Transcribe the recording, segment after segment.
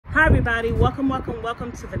Hi everybody, welcome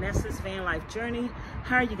to Vanessa's van life journey.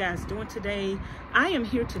 How are you guys doing today? I am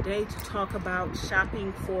here today to talk about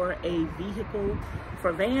shopping for a vehicle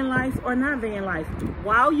for van life or not van life.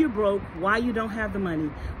 While you're broke, why you don't have the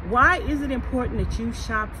money. Why is it important that you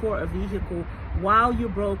shop for a vehicle while you're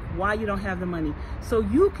broke, why you don't have the money? So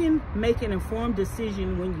you can make an informed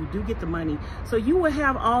decision when you do get the money. So you will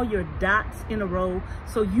have all your dots in a row.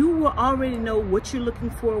 So you will already know what you're looking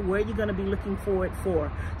for, where you're going to be looking for it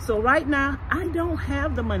for. So right now, I don't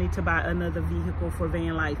have the money to buy another vehicle for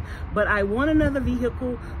van life, but I want another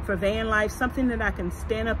vehicle for van life, something that I can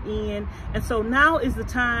stand up in. And so now is the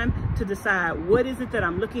time to decide, what is it that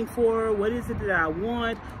I'm looking for? What is it that I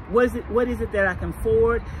want? What is it that I can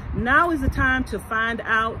afford? Now is the time to find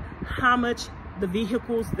out how much the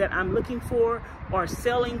vehicles that I'm looking for are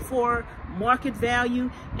selling for, market value.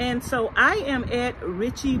 And so I am at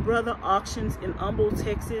Ritchie Brother Auctions in Humble,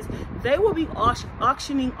 Texas. They will be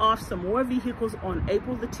auctioning off some more vehicles on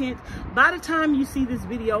April the 10th. By the time you see this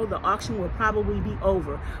video, the auction will probably be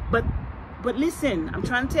over. But listen, I'm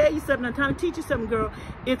trying to tell you something. I'm trying to teach you something, girl.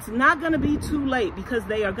 It's not going to be too late because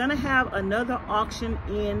they are going to have another auction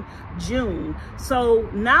in June. So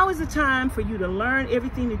now is the time for you to learn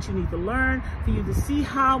everything that you need to learn, for you to see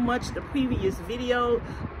how much the previous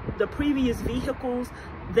vehicles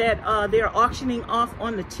that they're auctioning off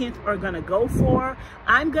on the 10th are going to go for.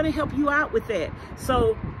 I'm going to help you out with that.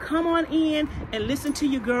 So come on in and listen to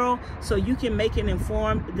your girl so you can make an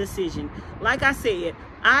informed decision. Like I said,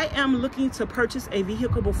 I am looking to purchase a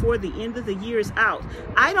vehicle before the end of the year is out.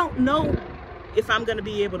 I don't know if I'm going to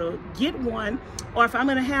be able to get one or if I'm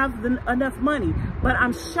going to have enough money, but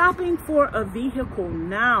I'm shopping for a vehicle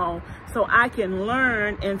now so I can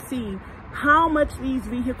learn and see how much these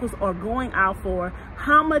vehicles are going out for,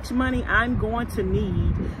 how much money I'm going to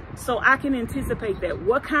need, so I can anticipate that.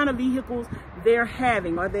 What kind of vehicles they're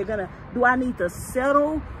having. Do I need to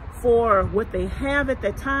settle for what they have at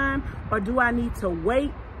that time, or do I need to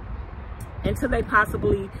wait until they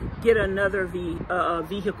possibly get another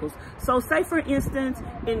vehicles? So say for instance,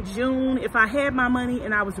 in June, if I had my money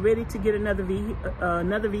and I was ready to get another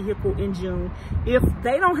vehicle in June, if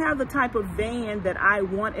they don't have the type of van that I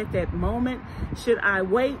want at that moment, should I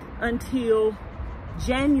wait until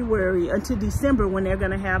January, until December, when they're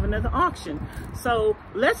going to have another auction? So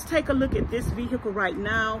let's take a look at this vehicle right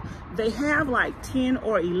now. They have like 10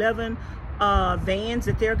 or 11 vans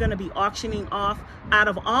that they're going to be auctioning off. Out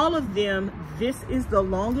of all of them, this is the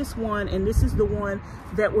longest one, and this is the one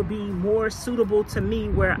that would be more suitable to me,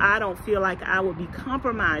 where I don't feel like I would be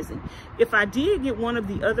compromising. If I did get one of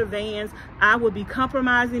the other vans, I would be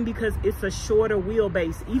compromising because it's a shorter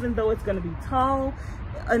wheelbase. Even though it's going to be tall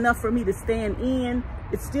enough for me to stand in,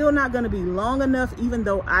 it's still not going to be long enough, even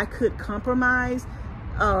though I could compromise.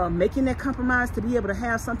 Making that compromise to be able to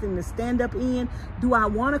have something to stand up in. Do I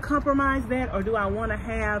want to compromise that, or do I want to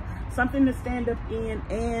have something to stand up in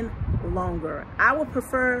and longer? I would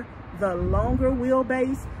prefer the longer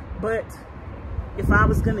wheelbase, but if I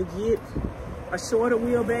was going to get a shorter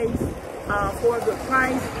wheelbase for a good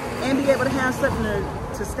price and be able to have something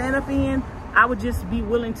to stand up in, I would just be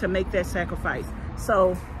willing to make that sacrifice.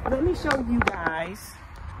 So let me show you guys.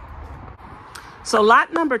 So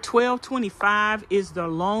lot number 1225 is the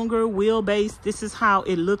longer wheelbase. This is how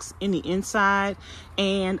it looks in the inside.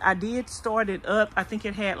 And I did start it up. I think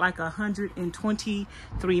it had like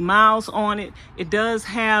 123 miles on it. It does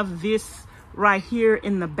have this right here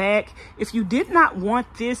in the back. If you did not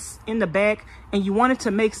want this in the back and you wanted to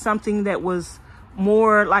make something that was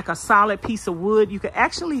more like a solid piece of wood, you could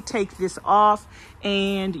actually take this off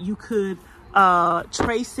and you could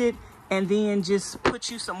trace it and then just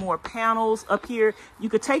put you some more panels up here. You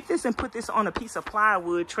could take this and put this on a piece of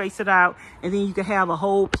plywood, trace it out, and then you could have a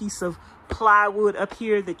whole piece of plywood up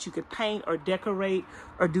here that you could paint or decorate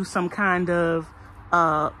or do some kind of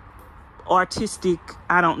artistic,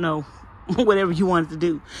 I don't know, whatever you wanted to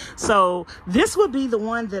do. So this would be the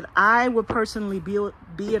one that I would personally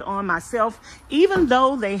bid on myself, even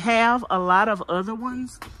though they have a lot of other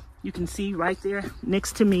ones. You can see right there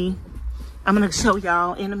next to me. I'm going to show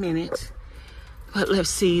y'all in a minute. But let's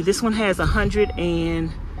see. This one has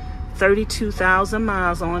 132,000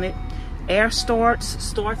 miles on it. Air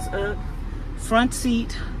starts up. Front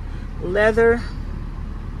seat, leather.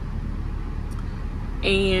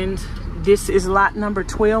 And this is lot number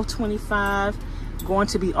 1225. Going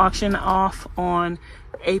to be auctioned off on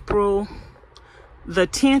April the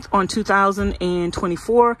 10th on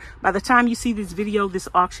 2024. By the time you see this video, this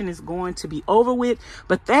auction is going to be over with.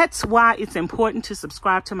 But that's why it's important to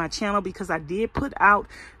subscribe to my channel, because I did put out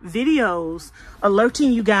videos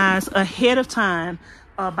alerting you guys ahead of time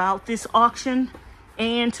about this auction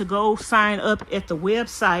and to go sign up at the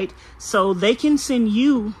website so they can send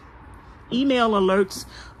you email alerts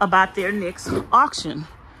about their next auction.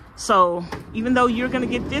 So even though you're going to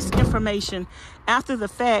get this information after the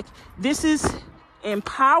fact, this is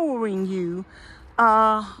empowering you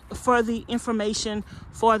for the information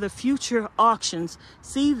for the future auctions.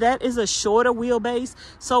 See, that is a shorter wheelbase.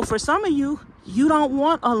 So for some of you, you don't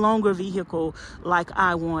want a longer vehicle like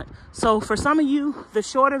I want. So for some of you, the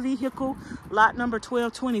shorter vehicle, lot number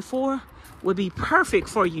 1224, would be perfect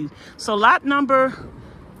for you. So lot number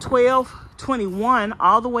 1221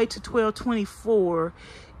 all the way to 1224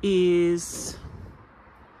 is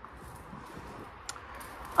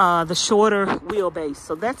the shorter wheelbase.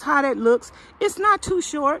 So that's how that looks. It's not too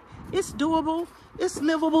short. It's doable. It's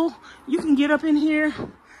livable. You can get up in here.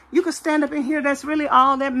 You can stand up in here. That's really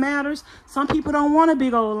all that matters. Some people don't want a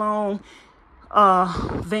big old long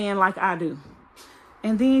van like I do.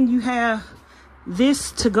 And then you have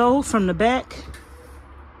this to go from the back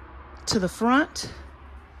to the front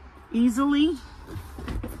easily.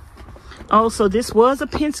 Also, this was a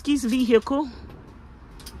Penske's vehicle.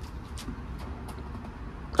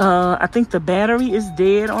 I think the battery is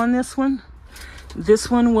dead on this one. This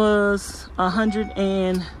one was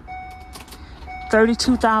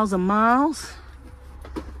 132,000 miles.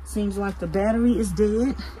 Seems like the battery is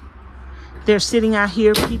dead. They're sitting out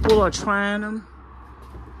here. People are trying them.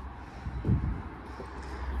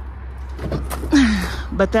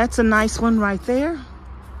 But that's a nice one right there.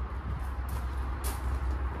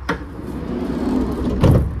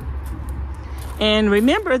 And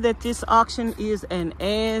remember that this auction is an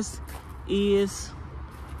as-is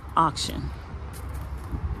auction.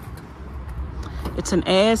 It's an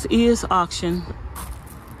as-is auction.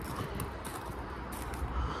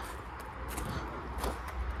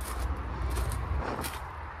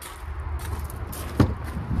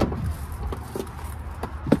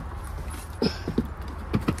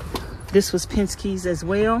 This was Penske's as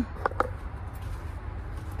well.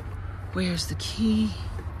 Where's the key?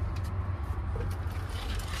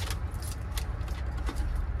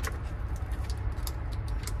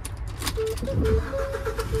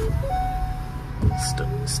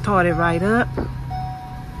 Started right up.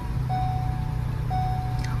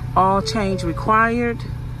 All change required.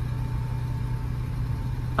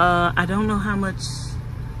 I don't know how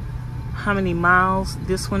many miles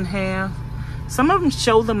this one have. Some of them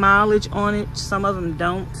show the mileage on it, some of them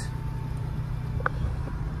don't.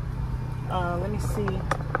 Let me see if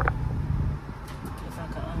I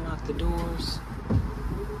can unlock the doors.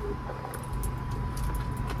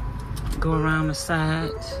 Go around the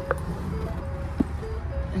side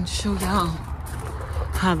and show y'all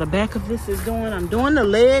how the back of this is doing. I'm doing the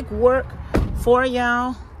leg work for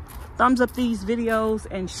y'all. Thumbs up these videos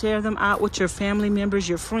and share them out with your family members,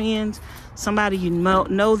 your friends, somebody you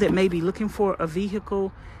know that may be looking for a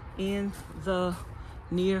vehicle in the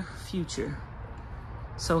near future.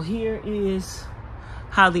 So here is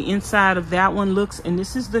how the inside of that one looks, and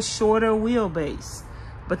this is the shorter wheelbase.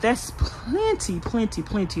 But that's plenty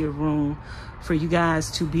of room for you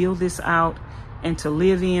guys to build this out and to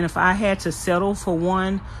live in. If I had to settle for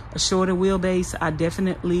a shorter wheelbase, I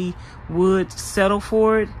definitely would settle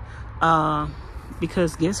for it.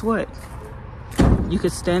 Because guess what? You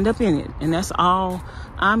could stand up in it. And that's all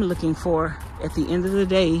I'm looking for at the end of the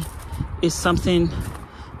day, is something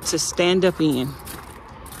to stand up in.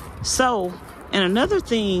 So, and another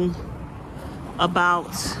thing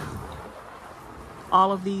about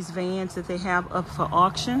all of these vans that they have up for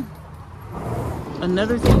auction,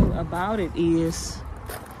 another thing about it is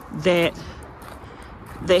that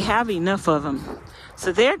they have enough of them.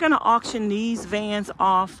 So they're going to auction these vans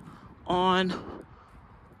off on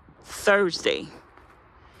Thursday.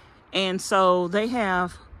 And so they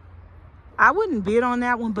have, I wouldn't bid on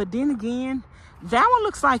that one, but then again, that one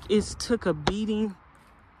looks like it's took a beating.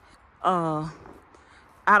 I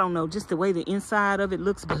don't know, just the way the inside of it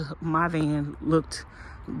looks, but my van looked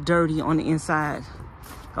dirty on the inside.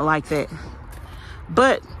 I like that.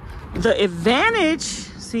 But the advantage,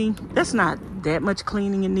 see, that's not that much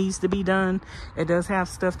cleaning it needs to be done. It does have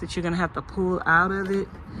stuff that you're gonna have to pull out of it.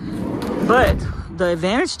 But the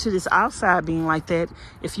advantage to this outside being like that,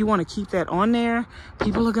 if you want to keep that on there,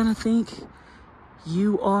 people are gonna think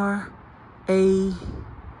you are a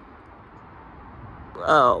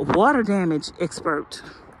water damage expert.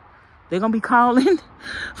 They're gonna be calling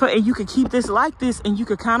for, and you could keep this like this, and you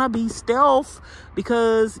could kind of be stealth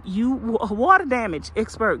because you a water damage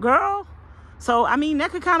expert, girl. So I mean,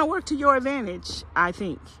 that could kind of work to your advantage, I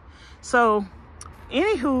think. So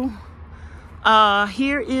anywho,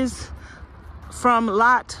 here is from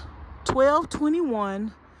lot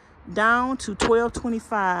 1221 down to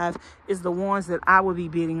 $12.25 is the ones that I would be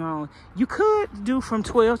bidding on. You could do from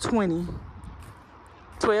 $12.20.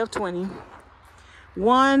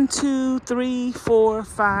 1, 2, 3, 4,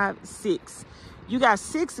 5, 6. You got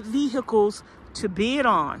 6 vehicles to bid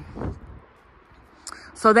on.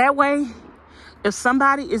 So that way, if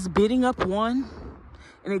somebody is bidding up one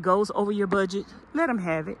and it goes over your budget, let them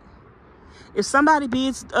have it. If somebody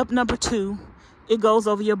bids up number 2, it goes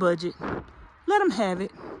over your budget, let them have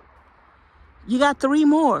it. You got 3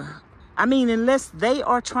 more. I mean, unless they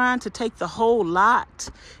are trying to take the whole lot,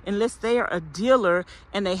 unless they are a dealer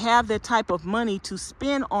and they have that type of money to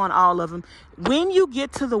spend on all of them, when you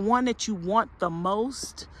get to the one that you want the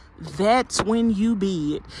most, that's when you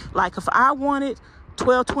bid. Like if I wanted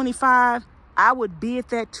 $12.25, I would bid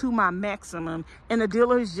that to my maximum, and the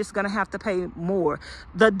dealer is just going to have to pay more.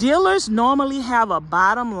 The dealers normally have a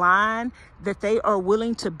bottom line that they are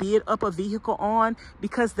willing to bid up a vehicle on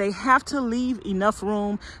because they have to leave enough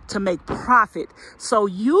room to make profit. So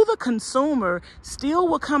you, the consumer, still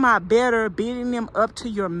will come out better bidding them up to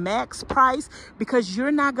your max price because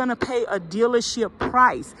you're not going to pay a dealership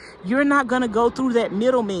price. You're not going to go through that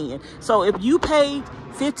middleman. So if you paid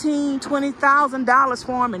 $15,000, $20,000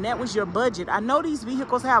 for them and that was your budget. I know these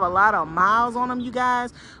vehicles have a lot of miles on them, you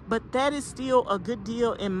guys, but that is still a good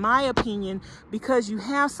deal in my opinion because you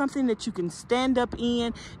have something that you can stand up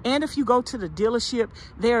in. And if you go to the dealership,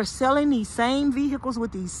 they're selling these same vehicles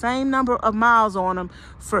with these same number of miles on them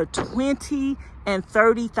for $20,000 and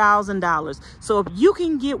 $30,000. So if you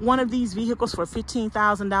can get one of these vehicles for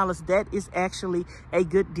 $15,000, that is actually a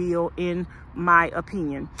good deal in my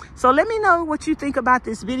opinion. So let me know what you think about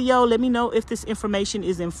this video. Let me know if this information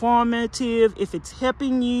is informative, if it's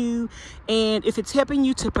helping you, and if it's helping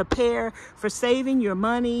you to prepare for saving your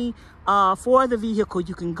money for the vehicle.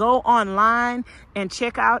 You can go online and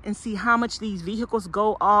check out and see how much these vehicles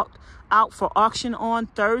go out for auction on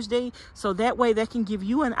Thursday. So that way that can give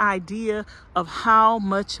you an idea of how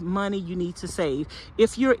much money you need to save.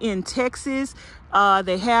 If you're in Texas,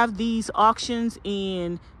 they have these auctions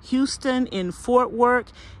in Houston, in Fort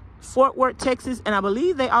Worth, Texas, and I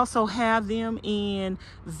believe they also have them in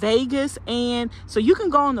Vegas. And so you can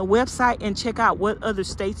go on the website and check out what other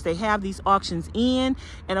states they have these auctions in.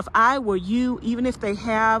 And if I were you, even if they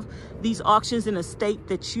have these auctions in a state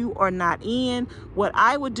that you are not in, what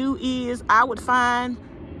I would do is I would find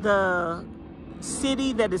the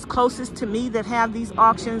city that is closest to me that have these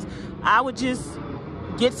auctions. I would just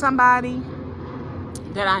get somebody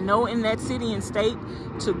that I know in that city and state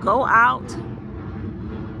to go out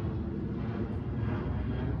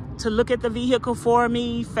to look at the vehicle for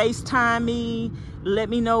me, FaceTime me, let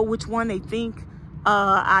me know which one they think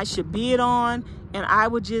I should bid on, and I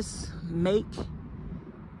would just make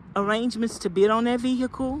arrangements to bid on that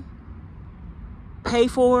vehicle, pay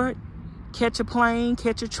for it, catch a plane,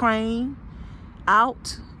 catch a train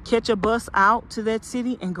out, catch a bus out to that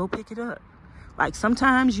city and go pick it up. Like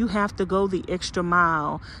sometimes you have to go the extra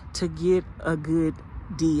mile to get a good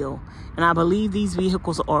deal. And I believe these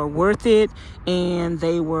vehicles are worth it, and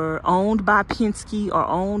they were owned by Penske or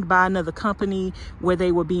owned by another company where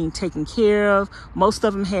they were being taken care of. Most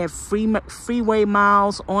of them have freeway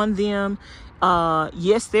miles on them.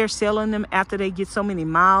 Yes, they're selling them after they get so many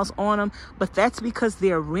miles on them, but that's because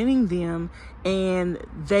they're renting them and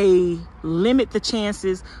they limit the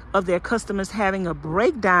chances of their customers having a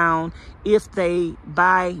breakdown if they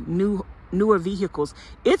buy newer vehicles.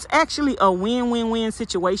 It's actually a win-win-win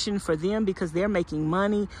situation for them because they're making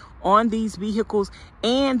money on these vehicles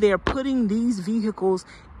and they're putting these vehicles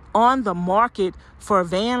on the market for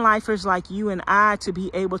van lifers like you and I to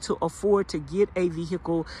be able to afford to get a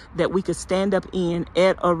vehicle that we could stand up in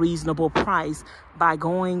at a reasonable price by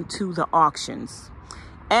going to the auctions.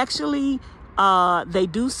 Actually, they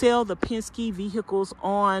do sell the Penske vehicles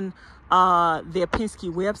on their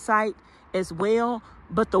Penske website as well,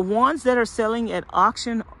 but the ones that are selling at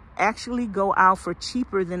auction actually go out for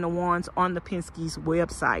cheaper than the ones on the Penske's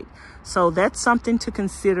website. So that's something to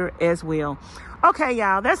consider as well. Okay,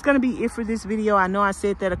 y'all, that's going to be it for this video. I know I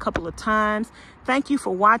said that a couple of times. Thank you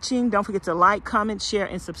for watching. Don't forget to like, comment, share,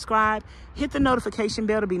 and subscribe. Hit the notification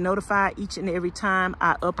bell to be notified each and every time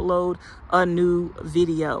I upload a new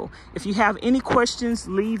video. If you have any questions,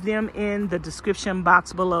 leave them in the description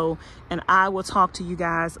box below, and I will talk to you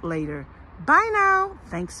guys later. Bye now.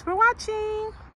 Thanks for watching.